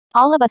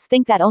All of us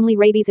think that only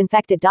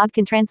rabies-infected dog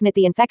can transmit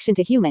the infection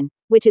to human,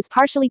 which is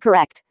partially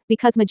correct,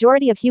 because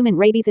majority of human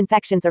rabies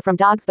infections are from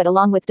dogs, but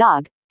along with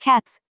dog,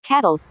 cats,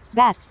 cattle,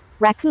 bats,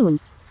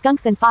 raccoons,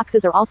 skunks and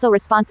foxes are also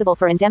responsible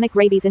for endemic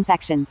rabies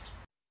infections.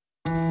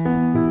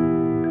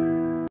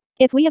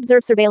 If we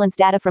observe surveillance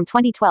data from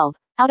 2012,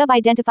 out of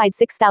identified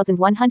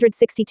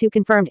 6,162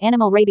 confirmed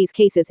animal rabies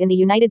cases in the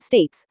United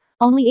States,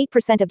 only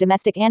 8% of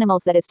domestic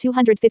animals, that is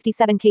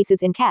 257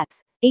 cases in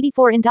cats,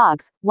 84 in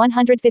dogs,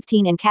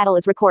 115 in cattle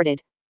is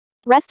recorded.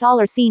 Rest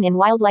all are seen in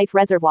wildlife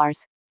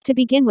reservoirs. To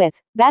begin with,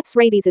 bats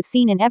rabies is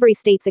seen in every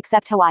state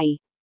except Hawaii.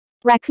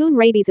 Raccoon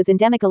rabies is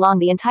endemic along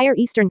the entire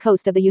eastern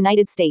coast of the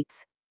United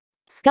States.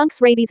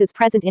 Skunks rabies is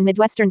present in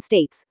Midwestern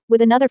states,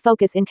 with another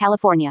focus in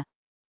California.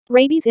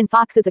 Rabies in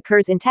foxes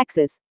occurs in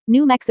Texas,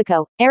 New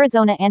Mexico,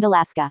 Arizona and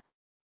Alaska.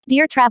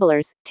 Dear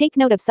travelers, take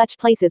note of such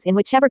places in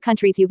whichever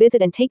countries you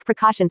visit and take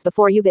precautions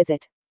before you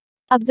visit.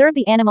 Observe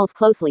the animals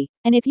closely,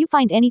 and if you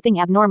find anything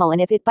abnormal and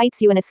if it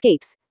bites you and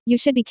escapes, you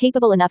should be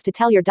capable enough to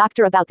tell your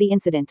doctor about the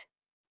incident.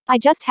 I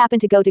just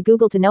happened to go to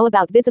Google to know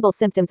about visible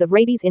symptoms of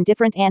rabies in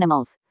different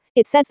animals.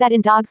 It says that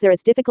in dogs there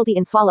is difficulty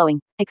in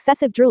swallowing,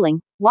 excessive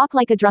drooling, walk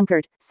like a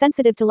drunkard,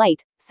 sensitive to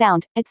light,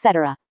 sound,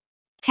 etc.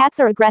 Cats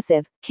are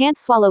aggressive, can't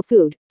swallow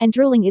food, and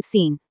drooling is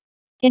seen.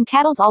 In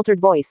cattle's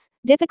altered voice,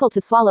 difficult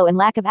to swallow and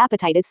lack of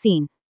appetite is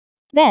seen.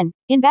 Then,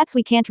 in bats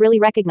we can't really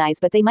recognize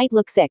but they might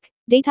look sick,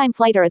 daytime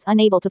flight or is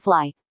unable to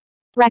fly.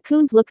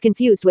 Raccoons look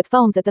confused with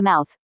foams at the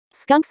mouth.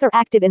 Skunks are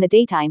active in the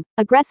daytime,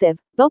 aggressive,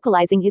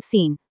 vocalizing is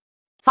seen.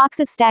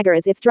 Foxes stagger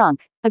as if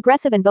drunk,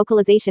 aggressive and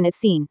vocalization is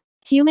seen.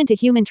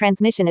 Human-to-human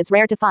transmission is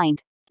rare to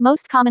find.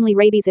 Most commonly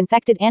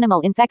rabies-infected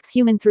animal infects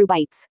human through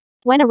bites.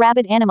 When a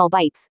rabid animal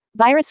bites,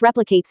 virus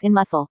replicates in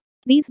muscle.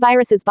 These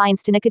viruses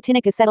binds to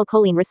nicotinic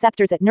acetylcholine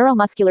receptors at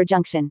neuromuscular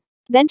junction.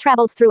 Then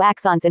travels through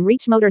axons and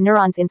reach motor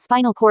neurons in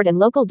spinal cord and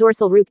local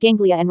dorsal root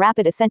ganglia and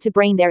rapid ascent to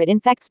brain. There it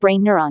infects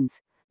brain neurons.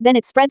 Then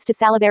it spreads to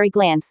salivary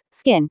glands,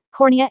 skin,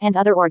 cornea and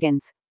other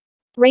organs.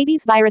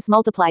 Rabies virus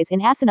multiplies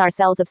in acinar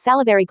cells of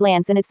salivary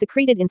glands and is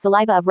secreted in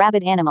saliva of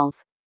rabid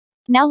animals.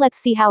 Now let's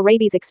see how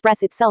rabies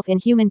express itself in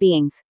human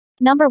beings.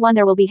 Number 1,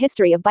 there will be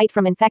history of bite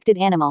from infected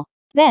animal.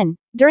 Then,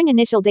 during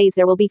initial days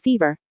there will be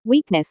fever,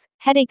 weakness,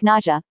 headache,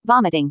 nausea,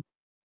 vomiting.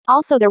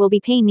 Also there will be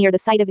pain near the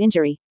site of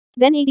injury.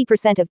 Then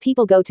 80% of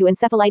people go to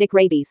encephalitic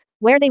rabies,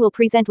 where they will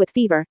present with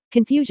fever,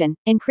 confusion,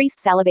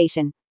 increased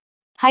salivation.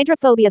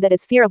 Hydrophobia, that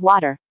is fear of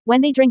water. When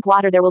they drink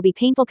water there will be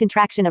painful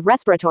contraction of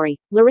respiratory,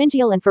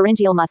 laryngeal and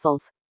pharyngeal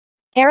muscles.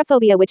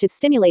 Aerophobia, which is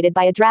stimulated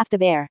by a draft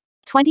of air.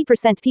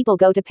 20% people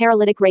go to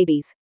paralytic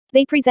rabies.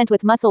 They present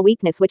with muscle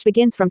weakness which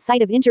begins from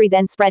site of injury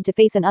then spread to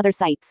face and other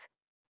sites.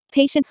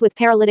 Patients with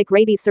paralytic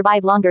rabies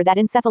survive longer than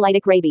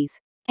encephalitic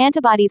rabies.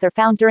 Antibodies are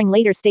found during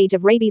later stage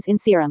of rabies in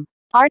serum.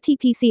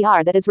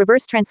 RT-PCR, that is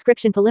reverse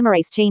transcription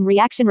polymerase chain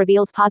reaction,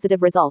 reveals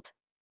positive result.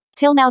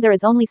 Till now there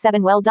is only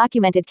 7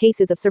 well-documented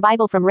cases of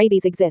survival from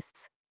rabies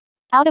exists.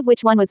 Out of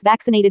which one was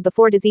vaccinated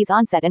before disease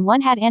onset and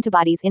one had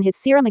antibodies in his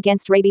serum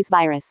against rabies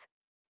virus.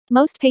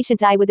 Most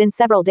patients die within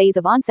several days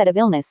of onset of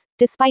illness,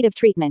 despite of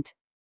treatment.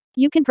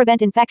 You can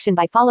prevent infection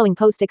by following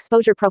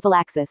post-exposure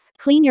prophylaxis.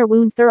 Clean your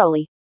wound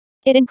thoroughly.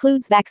 It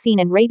includes vaccine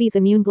and rabies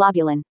immune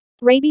globulin.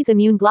 Rabies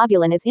immune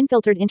globulin is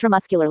infiltrated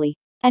intramuscularly.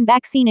 And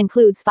vaccine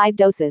includes 5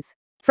 doses.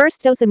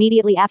 First dose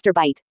immediately after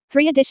bite,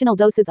 3 additional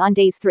doses on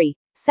days 3,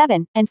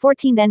 7, and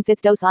 14, then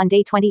 5th dose on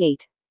day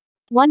 28.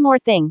 One more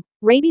thing,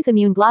 rabies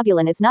immune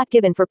globulin is not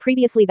given for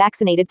previously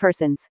vaccinated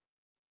persons.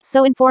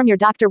 So inform your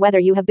doctor whether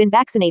you have been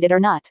vaccinated or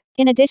not.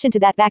 In addition to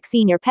that,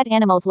 vaccine your pet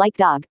animals like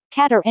dog,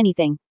 cat or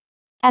anything,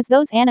 as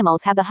those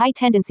animals have the high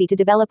tendency to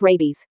develop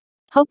rabies.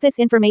 Hope this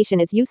information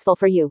is useful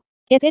for you.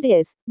 If it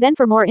is, then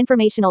for more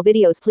informational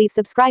videos please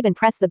subscribe and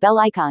press the bell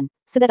icon,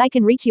 so that I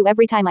can reach you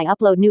every time I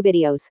upload new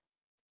videos.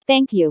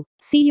 Thank you.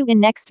 See you in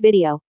next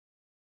video.